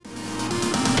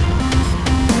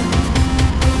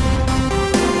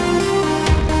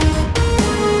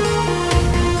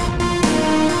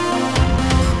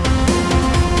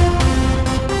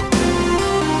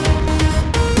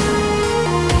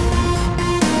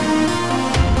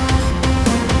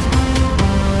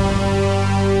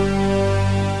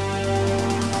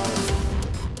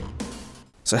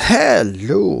So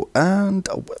hello and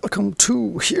welcome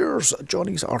to Here's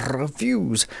Johnny's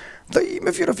Reviews, the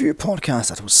movie review podcast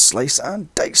that will slice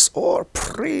and dice or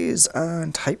praise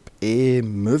and hype a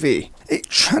movie.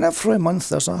 Each and every month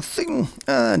there's a theme,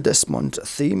 and this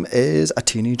month's theme is a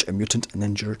Teenage Mutant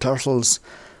Ninja Turtles.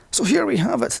 So here we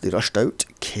have it, the rushed out,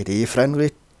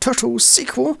 kiddie-friendly Turtles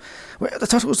sequel, where the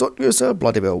Turtles don't use their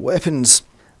bloody well weapons.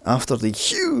 After the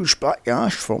huge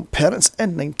backlash from parents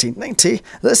in 1990,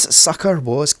 this sucker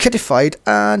was kiddified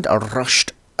and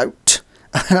rushed out.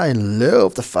 And I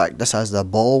love the fact this has the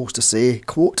balls to say,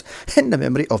 quote, in the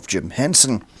memory of Jim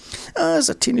Henson, as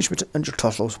the Teenage Mutant Ninja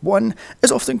Turtles 1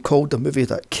 is often called the movie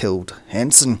that killed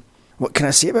Henson. What can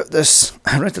I say about this?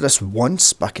 I rented this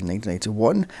once back in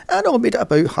 1991 and I made it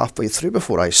about halfway through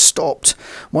before I stopped.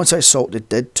 Once I saw what they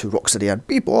did to Rocksteady and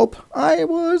Bebop, I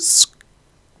was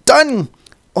done.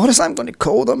 Or as I'm going to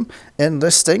call them in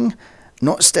this thing,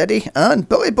 Not Steady and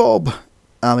Billy Bob.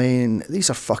 I mean, these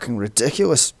are fucking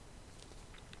ridiculous.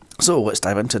 So let's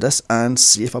dive into this and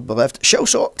see if I'll be left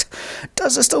shell-shocked.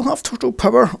 Does it still have turtle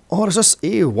power, or is this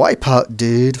a wipeout,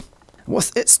 dude?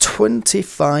 With its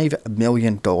 $25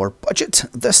 million budget,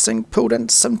 this thing pulled in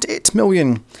 $78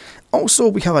 million. Also,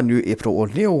 we have a new April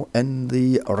O'Neil in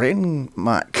the Rain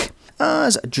Mac,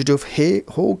 as Judith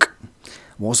Hogue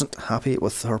wasn't happy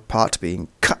with her part being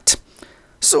cut.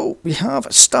 So we have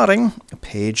starring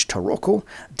Paige Tarocco,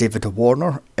 David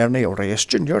Warner, Ernie Reyes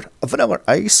Jr., Vanilla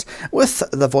Ice, with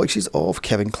the voices of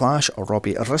Kevin Clash,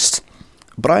 Robbie Rist,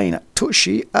 Brian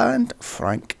Toshi and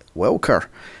Frank Welker.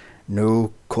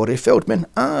 No Corey Feldman,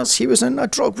 as he was in a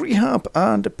drug rehab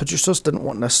and the producers didn't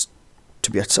want this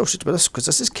to be associated with this because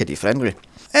this is kiddie friendly.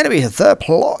 Anyway, the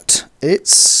plot.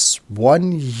 It's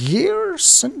 1 year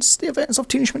since the events of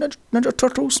Teenage Mutant Ninja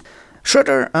Turtles.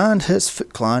 Shredder and his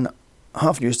Foot Clan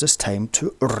have used this time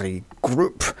to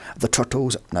regroup. The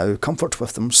Turtles now comfortable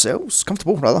with themselves,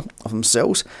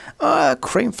 a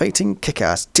crime-fighting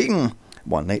kick-ass team.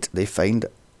 One night they find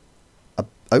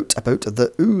out about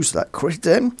the ooze that created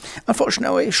them.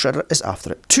 Unfortunately, Shredder is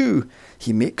after it too.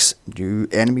 He makes new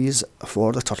enemies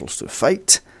for the Turtles to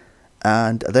fight.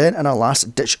 And then in a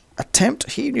last-ditch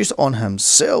attempt, he used it on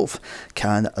himself.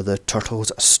 Can the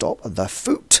Turtles stop the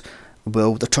Foot?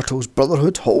 Will the Turtles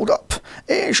Brotherhood hold up?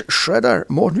 Is Shredder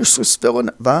more useless villain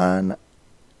than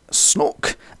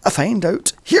Snoke? Find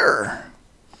out here.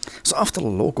 So after the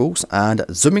logos and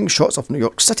zooming shots of New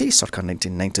York City circa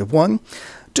 1991,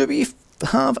 do we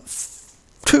have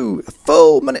 2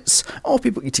 full minutes of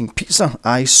people eating pizza?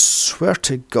 I swear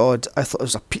to God, I thought it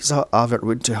was a Pizza Hut advert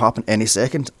waiting to happen any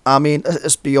second. I mean,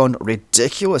 it's beyond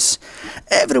ridiculous.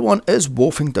 Everyone is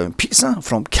wolfing down pizza,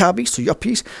 from cabbies to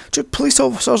yuppies to police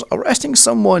officers arresting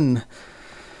someone.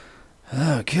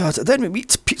 Oh God. Then we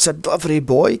meet pizza delivery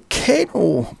boy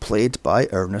Keno, played by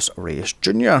Ernest Reyes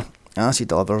Jr., as he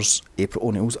delivers April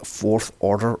O'Neil's 4th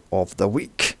order of the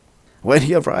week. When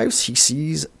he arrives, he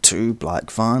sees 2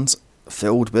 black vans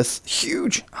filled with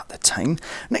huge, at the time,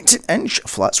 19-inch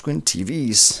flat-screen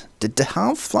TVs. Did they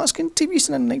have flat-screen TVs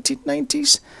in the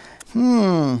 1990s?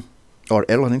 Or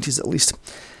early 90s at least.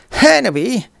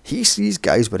 Anyway, he sees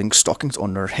guys wearing stockings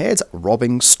on their heads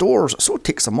robbing stores, so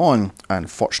takes them on.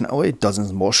 Unfortunately,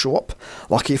 dozens more show up.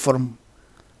 Lucky for him,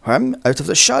 out of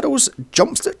the shadows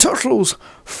jumps the Turtles.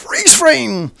 Freeze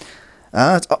frame!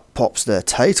 And up pops the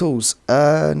titles,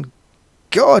 and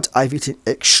God, I've eaten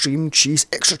extra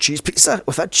cheese pizza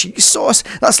with a cheese sauce.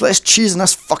 That's less cheese in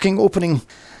this fucking opening.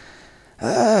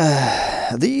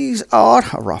 These are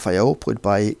Raphael, played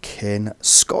by Ken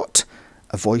Scott,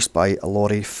 voiced by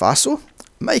Laurie Faso.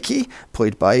 Mikey,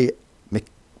 played by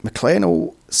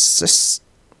McLeno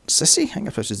Sissy, I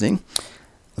think that's his name,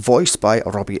 voiced by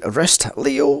Robbie Rist.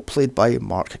 Leo, played by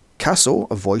Mark Castle,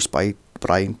 voiced by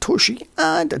Brian Toshi.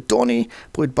 And Donnie,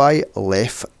 played by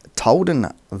Leif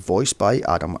Talden, voiced by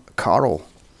Adam Carroll.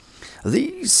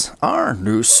 These are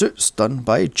new suits done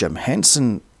by Jim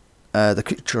Henson, the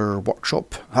Creature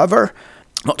Workshop, however,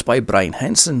 not by Brian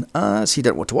Henson, as he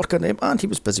didn't want to work on them and he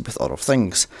was busy with other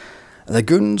things. The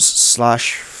Goons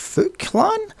 / Foot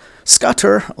Clan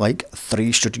scatter like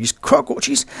 3 Stooges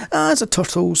cockroaches as the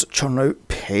Turtles churn out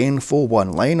painful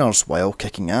one-liners while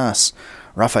kicking ass.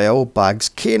 Raphael bags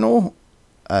Kano,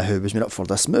 who was made up for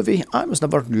this movie and was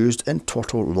never used in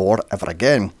Turtle lore ever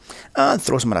again, and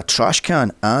throws him in a trash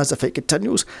can. As the fight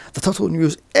continues, the Turtles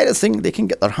use anything they can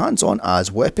get their hands on as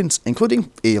weapons,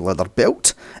 including a leather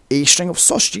belt, a string of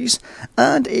sausages,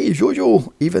 and a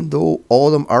yo-yo, even though all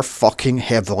of them are fucking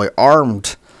heavily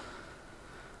armed.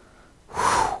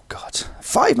 Whew, God.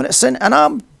 5 minutes in and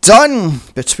I'm done.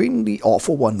 Between the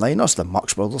awful one-liners, the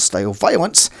Marx Brothers style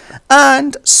violence,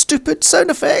 and stupid sound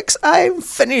effects, I'm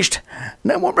finished.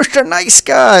 No more Mr. Nice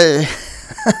Guy.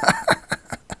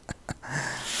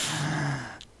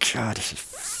 God, this is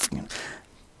fucking...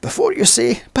 Before you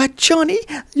say, but Johnny,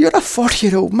 you're a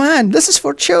 40-year-old man. This is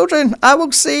for children. I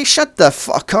will say, shut the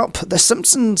fuck up. The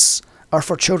Simpsons are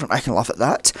for children. I can laugh at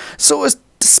that. So is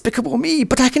Despicable Me,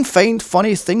 but I can find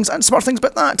funny things and smart things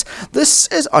about that. This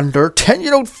is under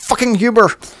 10-year-old fucking humour.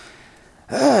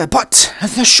 But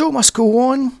the show must go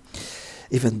on.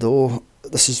 Even though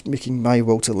this is making my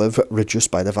will to live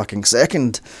reduced by the fucking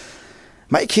second.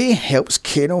 Mikey helps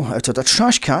Kano out of the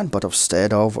trash can, but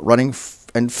instead of running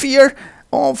in fear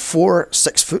of 4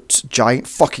 6-foot giant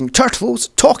fucking turtles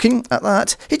talking at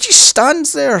that, he just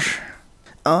stands there.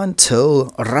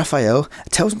 Until Raphael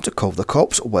tells him to call the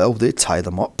cops while they tie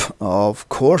them up. Of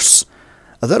course,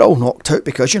 they're all knocked out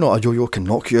because, you know, a yo-yo can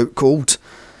knock you out cold.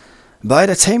 By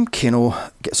the time Kano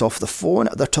gets off the phone,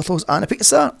 the turtles and the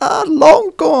pizza are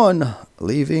long gone,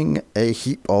 leaving a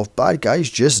heap of bad guys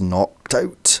just knocked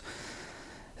out.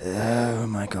 Oh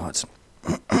my god.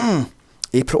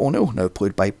 April O'Neil, now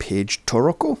played by Paige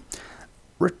Toroko,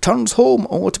 returns home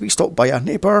only to be stopped by a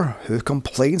neighbour who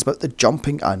complains about the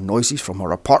jumping and noises from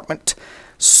her apartment.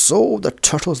 So the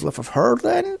turtles live with her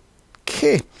then?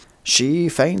 Okay. She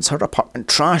finds her apartment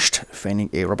trashed, finding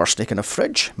a rubber snake in a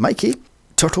fridge, Mikey,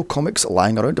 turtle comics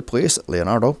lying around the place,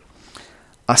 Leonardo,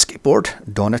 a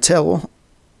skateboard, Donatello,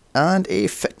 and a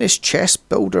fitness chest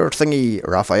builder thingy,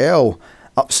 Raphael.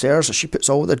 Upstairs she puts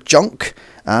all the junk,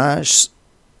 as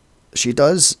she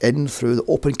does, in through the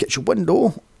open kitchen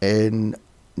window in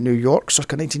New York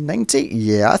circa 1990?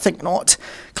 Yeah, I think not.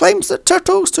 Climbs the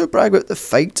turtles to brag about the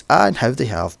fight and how they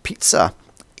have pizza.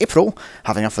 April,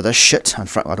 having enough of this shit, and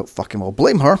frankly I don't fucking well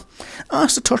blame her,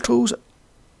 asks the turtles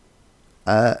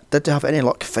did they have any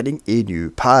luck finding a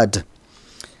new pad.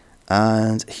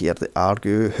 And here they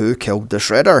argue who killed the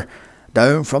Shredder.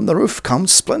 Down from the roof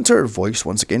comes Splinter, voiced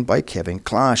once again by Kevin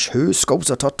Clash, who scolds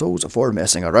the turtles for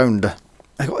messing around.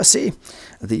 I gotta say,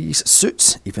 these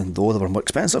suits, even though they were more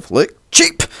expensive, look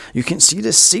cheap. You can see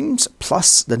the seams,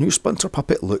 plus the new Splinter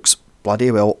puppet looks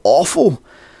bloody well awful.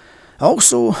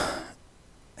 Also,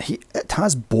 it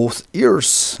has both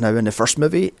ears. Now in the first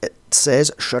movie, it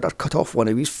says Shredder cut off one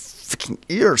of his fucking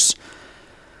ears.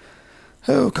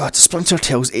 Oh god, Splinter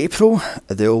tells April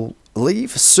they'll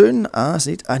leave soon as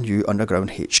they need a new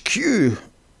underground HQ.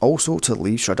 Also to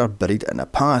leave Shredder buried in the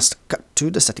past. Cut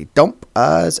to the city dump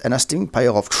as in a steaming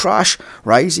pile of trash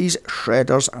rises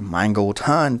Shredder's mangled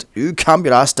hand. You calm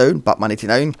your ass down, Batman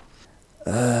 89.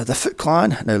 The Foot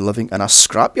Clan, now living in a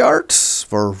scrapyard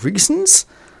for reasons,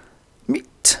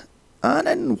 meet, and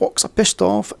in walks a pissed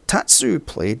off Tatsu,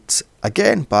 played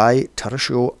again by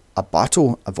Tereshio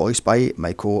Abato, voiced by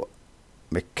Michael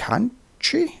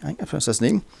Mikanchi, I think that's his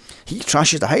name. He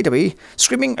trashes the hideaway,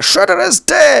 screaming, "Shredder is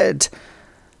dead!"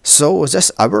 So, is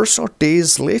this hours or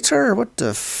days later? What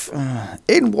the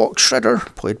in walks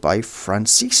Shredder, played by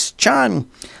Francis Chan,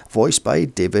 voiced by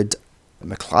David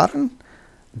McLaren,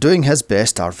 doing his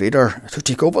best Darth Vader to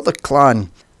take over the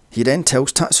clan. He then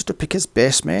tells Tatsu to pick his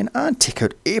best men and take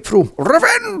out April.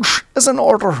 Revenge is in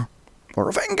order. Or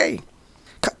revenge.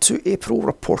 Cut to April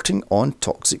reporting on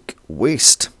toxic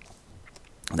waste.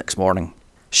 Next morning,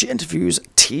 she interviews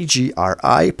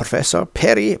TGRI Professor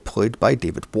Perry, played by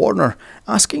David Warner,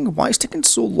 asking why it's taking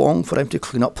so long for them to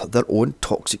clean up their own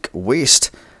toxic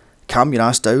waste. Calm your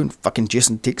ass down, fucking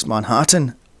Jason Takes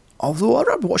Manhattan. Although I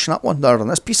remember watching that one there, and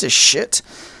this piece of shit.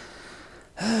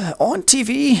 On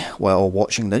TV, while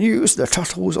watching the news, the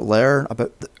turtles learn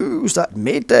about the ooze that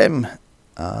made them.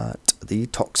 At the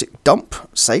toxic dump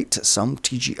site, some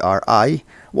TGRI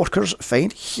workers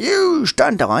find huge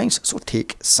dandelions, so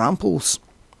take samples.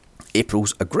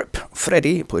 April's grip,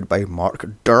 Freddy, played by Mark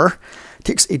Durr,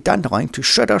 takes a dandelion to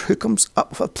Shredder, who comes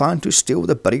up with a plan to steal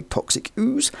the buried toxic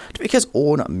ooze to make his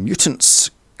own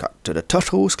mutants. Cut to the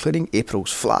turtles cleaning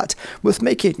April's flat, with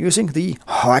Mickey using the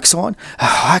wax on,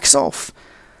 wax off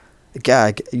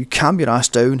gag. You calm your ass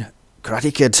down,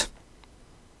 Karate Kid.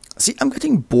 See, I'm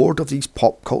getting bored of these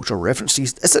pop culture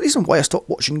references. It's the reason why I stopped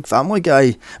watching Family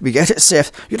Guy. We get it,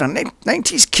 Seth. You're a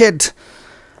 90s kid.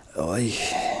 Oy.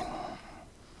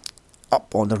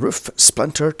 Up on the roof,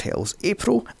 Splinter tells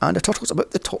April and the turtles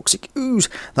about the toxic ooze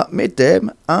that made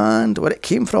them and where it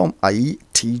came from, i.e.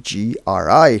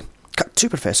 TGRI. Cut to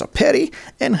Professor Perry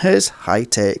in his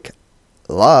high-tech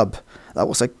lab. That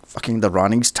was like fucking the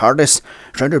Ranning's TARDIS,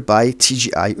 surrounded by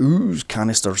TGI ooze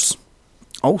canisters.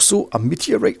 Also, a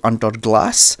meteorite under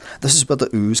glass. This is where the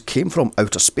ooze came from,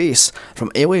 outer space, from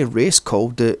an alien race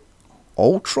called the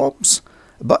Ultroms.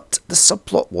 but the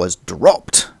subplot was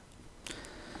dropped.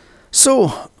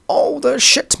 So, all the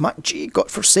shit MacG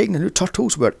got for saying the new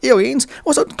Turtles were aliens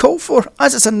was uncalled for,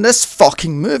 as it's in this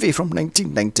fucking movie from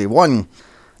 1991.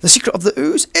 The secret of the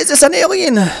ooze is it's an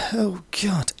alien! Oh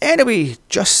god. Anyway,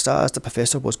 just as the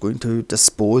Professor was going to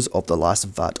dispose of the last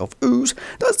vat of ooze,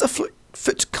 does the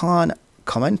Foot Clan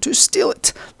come in to steal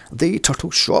it. The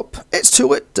Turtles show up. It's too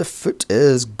late, the foot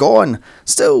is gone.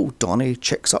 Still, Donnie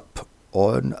checks up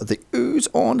on the ooze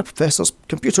on the Professor's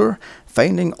computer,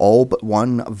 finding all but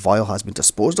one vial has been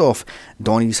disposed of.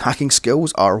 Donnie's hacking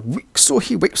skills are weak, so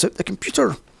he wipes out the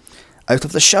computer. Out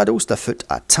of the shadows, the Foot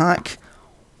attack.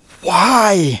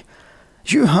 Why?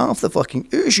 You have the fucking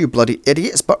ooze, you bloody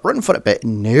idiots, but run for it, but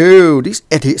no, these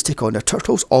idiots take on the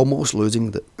Turtles, almost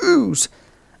losing the ooze.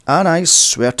 And I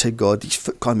swear to God, these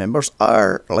Foot Clan members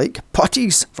are like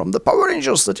putties from the Power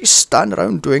Rangers. They just stand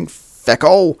around doing fuck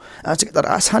all and to get their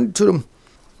ass handed to them.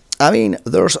 I mean,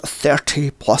 there's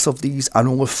 30 plus of these and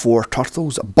only 4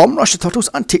 turtles. Bum rush the turtles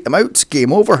and take them out.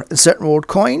 Game over. Insert reward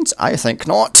coins? I think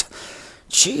not.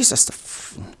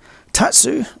 Jesus.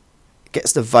 Tatsu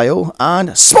gets the vial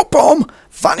and smoke bomb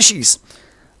vanishes,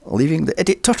 leaving the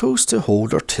idiot turtles to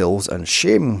hold their tails in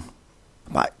shame.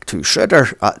 Back to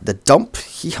Shredder. At the dump,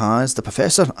 he has the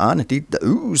Professor and indeed the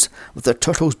ooze. With the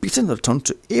turtles beaten, they return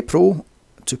to April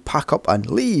to pack up and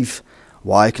leave.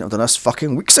 Why couldn't I have done this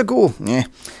fucking weeks ago?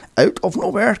 Out of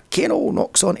nowhere, Kano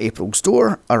knocks on April's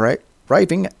door,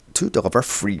 arriving to deliver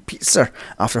free pizza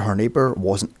after her neighbour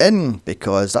wasn't in,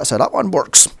 because that's how that one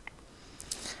works.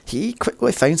 He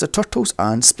quickly finds the Turtles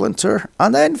and Splinter,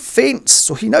 and then faints,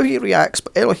 so he reacts,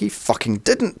 but earlier he fucking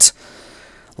didn't.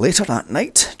 Later that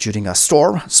night, during a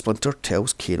storm, Splinter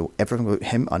tells Kano everything about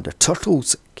him and the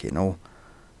Turtles. Kano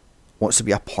wants to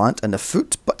be a plant in the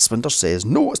foot, but Splinter says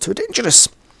no, it's too dangerous.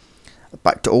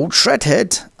 Back to old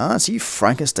Shredhead as he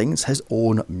Frankensteins his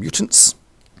own mutants.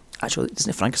 Actually, it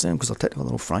isn't Frankenstein because they're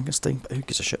technically no Frankenstein, but who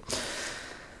gives a shit.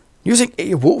 Using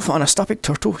a wolf and a snapping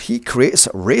turtle, he creates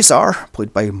Razor,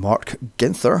 played by Mark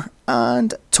Ginther,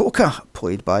 and Toka,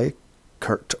 played by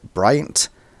Kurt Bryant.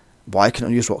 Why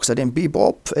couldn't I use Rocksteady and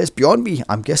Bebop is beyond me.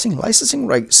 I'm guessing licensing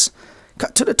rights.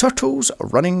 Cut to the Turtles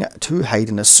running to hide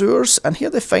in the sewers, and here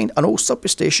they find an old subway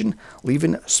station,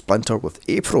 leaving Splinter with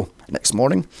April. Next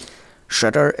morning,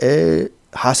 Shredder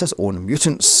has his own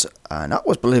mutants, and that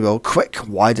was believable quick.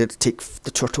 Why did it take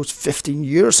the Turtles 15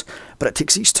 years? But it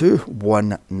takes these two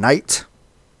one night.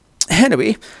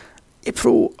 Anyway,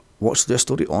 April wants to do a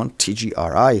story on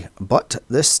TGRI, but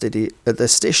the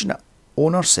station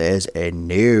owner says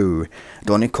no.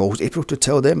 Donnie calls April to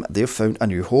tell them they've found a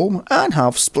new home and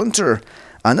have Splinter,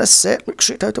 and this set looks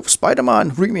straight out of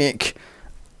Spider-Man remake.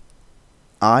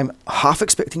 I'm half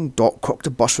expecting Doc Croc to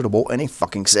bust through the wall any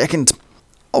fucking second.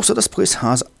 Also, this place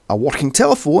has a working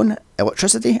telephone,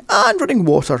 electricity, and running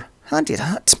water. Handy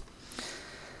that.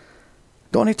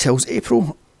 Donnie tells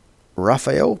April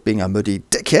Raphael, being a moody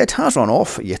dickhead, has run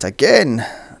off yet again,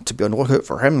 to be on the lookout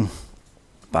for him.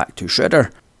 Back to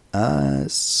Shredder,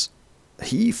 as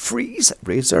he frees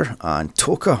Razor and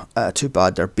Toka. Too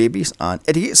bad they're babies and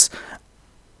idiots.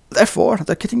 Therefore,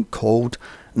 they're getting called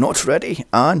Not Ready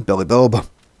and Billy Bob.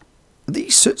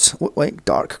 These suits look like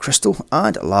Dark Crystal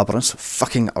and Labyrinth's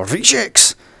fucking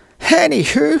rejects.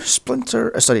 Anywho,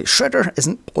 Shredder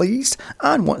isn't pleased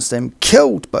and wants them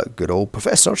killed, but good old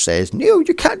Professor says, no,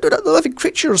 you can't do that to living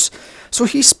creatures. So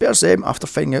he spares them after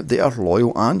finding out they are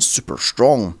loyal and super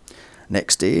strong.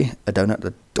 Next day, down at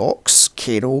the docks,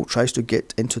 Kano tries to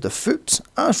get into the foot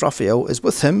as Raphael is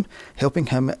with him, helping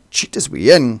him cheat his way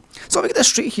in. So let me get this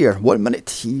straight here. 1 minute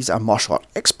he's a martial art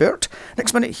expert,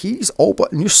 next minute he's all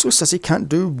but useless as he can't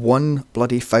do one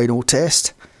bloody final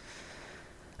test.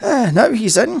 Now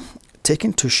he's in,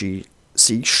 taken to see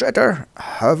Shredder.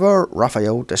 However,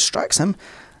 Raphael distracts him,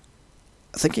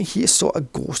 thinking he saw a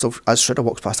ghost as Shredder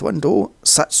walks past the window.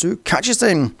 Satsu catches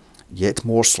him. Yet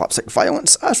more slapstick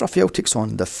violence as Raphael takes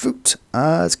on the foot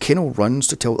as Kano runs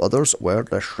to tell others where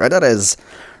the Shredder is.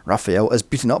 Raphael is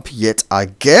beaten up yet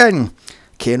again.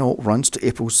 Kano runs to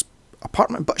April's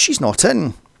apartment, but she's not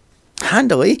in.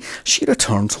 Handily, she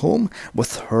returns home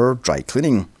with her dry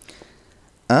cleaning,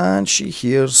 and she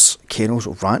hears Kano's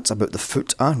rants about the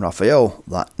foot and Raphael.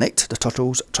 That night, the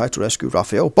Turtles try to rescue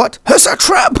Raphael, but it's a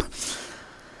trap!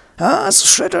 As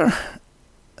Shredder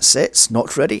sets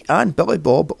Not Ready and Billy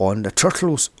Bob on the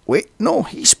Turtles. Wait, no,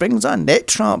 he springs a net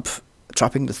trap,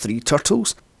 trapping the 3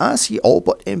 Turtles as he all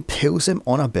but impales him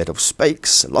on a bed of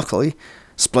spikes. Luckily,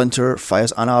 Splinter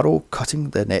fires an arrow,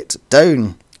 cutting the net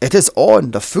down. It is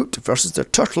on the Foot versus the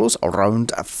Turtles,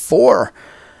 round 4.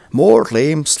 More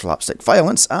lame slapstick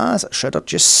violence as Shredder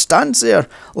just stands there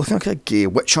looking like a gay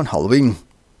witch on Halloween.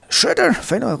 Shredder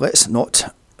finally lets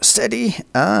Not Steady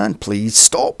and Please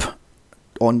Stop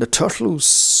on the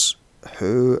Turtles,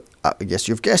 who, yes,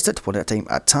 you've guessed it, one at a time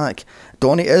attack.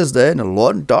 Donnie is then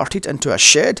lawn darted into a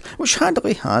shed, which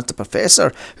handily has the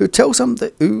Professor, who tells him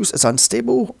the ooze is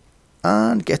unstable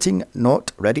and getting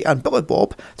Not Ready and Billy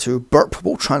Bob to burp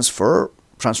will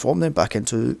transform them back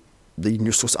into the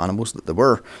useless animals that they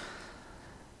were.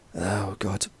 Oh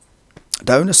god.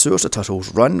 Down the sewers the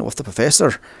Turtles run with the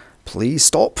Professor. Please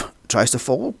Stop tries to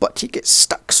follow, but he gets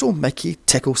stuck, so Mickey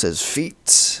tickles his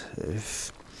feet.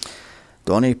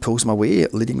 Donnie pulls him away,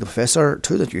 leading the Professor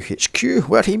to the UHQ,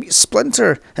 where he meets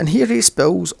Splinter, and here he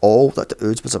spills all that the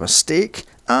ooze was a mistake,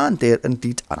 and they're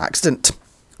indeed an accident.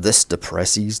 This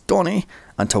depresses Donnie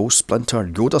until Splinter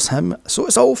Yodas him, so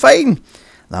it's all fine.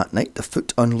 That night, the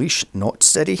Foot unleash Not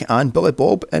Steady and Billy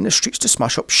Bob in the streets to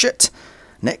smash up shit.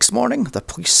 Next morning, the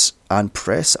police and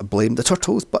press blame the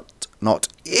Turtles, but not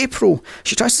April.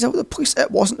 She tries to tell the police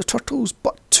it wasn't the Turtles,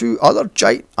 but two other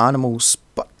giant animals,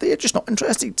 but they're just not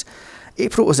interested.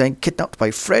 April is then kidnapped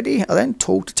by Freddy and then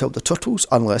told to tell the Turtles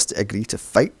unless they agree to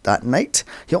fight that night,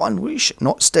 he'll unleash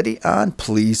Not Steady and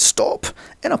Please Stop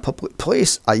in a public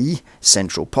place, i.e.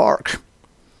 Central Park.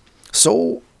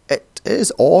 So it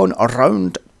is on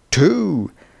round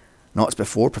 2. Not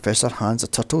before Professor hands the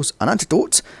Turtles an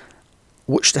antidote,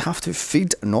 which they have to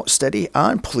feed Not Steady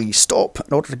and Please Stop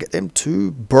in order to get them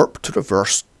to burp to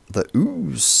reverse the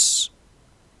ooze.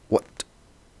 What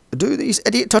do these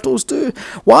idiot turtles do?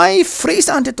 Why freeze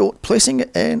the antidote, placing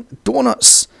it in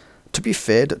donuts to be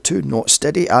fed to Not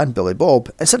Steady and Billy Bob,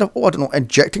 instead of,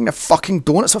 injecting the fucking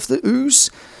donuts with the ooze?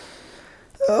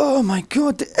 Oh my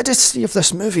god, the idiocy of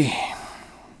this movie.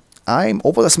 I'm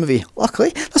over this movie.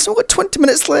 Luckily, there's only 20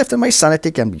 minutes left and my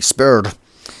sanity can be spared.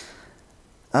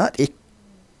 At a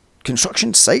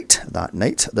construction site that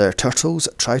night, the Turtles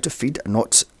try to feed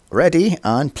Not Ready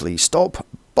and Please Stop,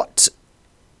 but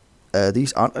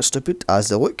these aren't as stupid as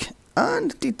they look,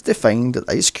 and they find the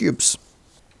ice cubes.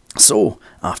 So,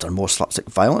 after more slapstick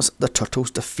violence, the Turtles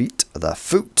defeat the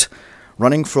Foot.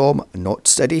 Running from Not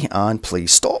Steady and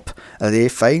Please Stop, they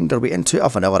find their way into a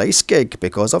Vanilla Ice gig,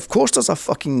 because of course there's a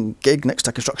fucking gig next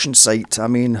to a construction site. I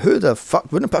mean, who the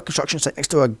fuck wouldn't put a construction site next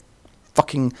to a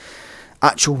fucking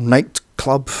actual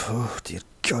nightclub? Oh dear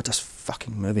god, this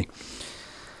fucking movie.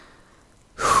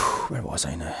 Where was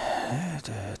I now?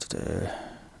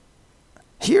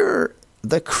 Here,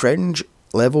 the cringe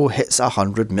level hits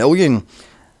 100 million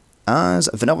as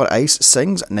Vanilla Ice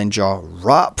sings Ninja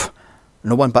Rap.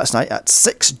 No one bats an eye at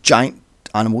 6 giant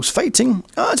animals fighting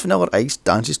as Vanilla Ice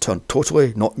dances to a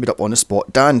totally not made up on the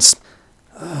spot dance.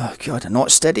 Oh god,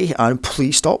 Not Steady and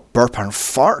Please Stop burp and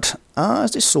fart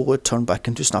as they slowly turn back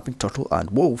into Snapping Turtle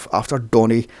and Wolf after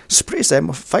Donnie sprays them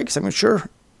with a fire extinguisher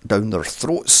down their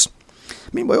throats.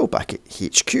 Meanwhile, back at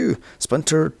HQ,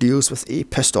 Splinter deals with a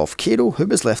pissed off Kano who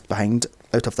was left behind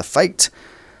out of the fight.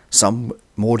 Some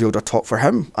more older talk for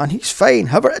him, and he's fine.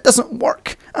 However, it doesn't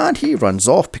work, and he runs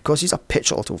off because he's a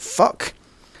pitch little fuck.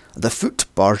 The Foot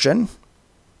barge in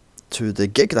to the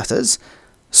gig, that is.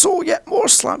 So, yeah, more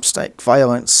slapstick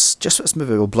violence, just what this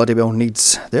movie will bloody well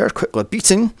needs. They're quickly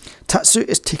beaten. Tatsu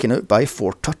is taken out by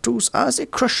 4 turtles as they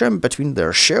crush him between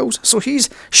their shells, so he's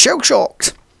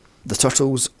shell-shocked. The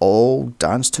Turtles all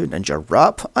dance to Ninja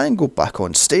Rap and go back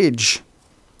on stage.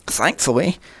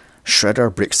 Thankfully,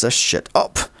 Shredder breaks this shit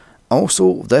up.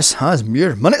 Also, this has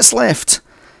mere minutes left.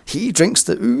 He drinks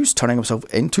the ooze, turning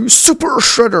himself into Super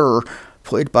Shredder,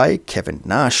 played by Kevin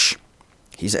Nash.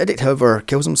 His idiot, however,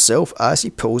 kills himself as he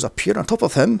pulls a pier on top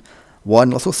of him. One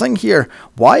little thing here,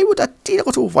 why would a teeny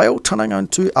little vial turning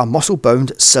into a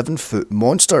muscle-bound 7-foot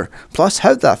monster? Plus,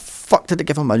 how the fuck did it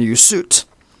give him a new suit?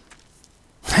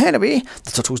 Anyway,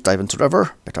 the Turtles dive into the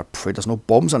river. Better pray there's no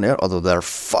bombs in there, although they're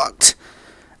fucked.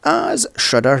 As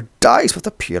Shredder dies with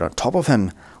a pier on top of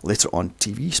him. Later on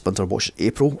TV, Splinter watches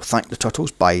April thank the Turtles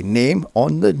by name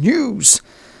on the news.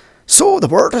 So the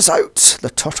word is out. The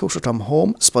Turtles return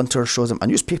home. Splinter shows him a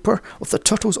newspaper with the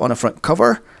Turtles on the front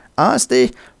cover as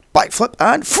they backflip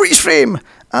and freeze frame.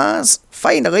 As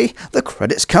finally the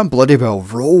credits can bloody well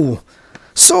roll.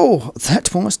 So,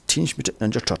 that was Teenage Mutant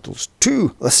Ninja Turtles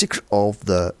 2, The Secret of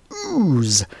the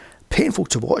Ooze. Painful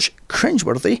to watch,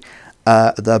 cringeworthy,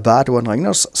 the bad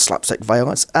one-liners, slapstick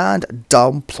violence, and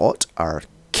dumb plot are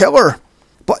killer.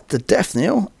 But the death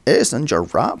nail is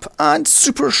Ninja Rap and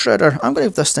Super Shredder. I'm going to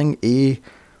give this thing a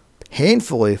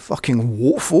painfully fucking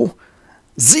woeful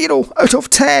 0 out of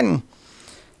 10.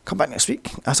 Come back next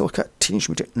week as I look at Teenage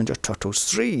Mutant Ninja Turtles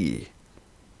 3.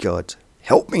 God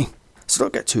help me. So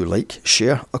don't forget to like,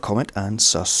 share, comment and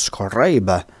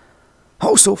subscribe.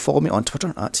 Also, follow me on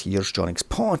Twitter at Here's Johnny's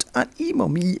Pod and email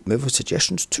me movie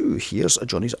suggestions to Here's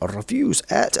Johnny's Reviews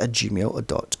at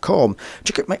gmail.com.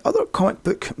 Check out my other comic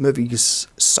book movies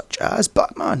such as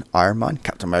Batman, Iron Man,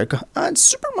 Captain America and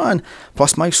Superman,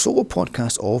 plus my solo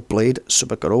podcast of Blade,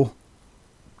 Supergirl,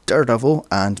 Daredevil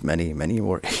and many, many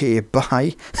more. Hey,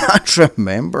 bye. And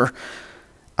remember,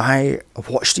 I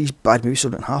watch these bad movies so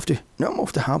I don't have to. Now I'm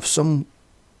off to have some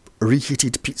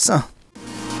reheated pizza.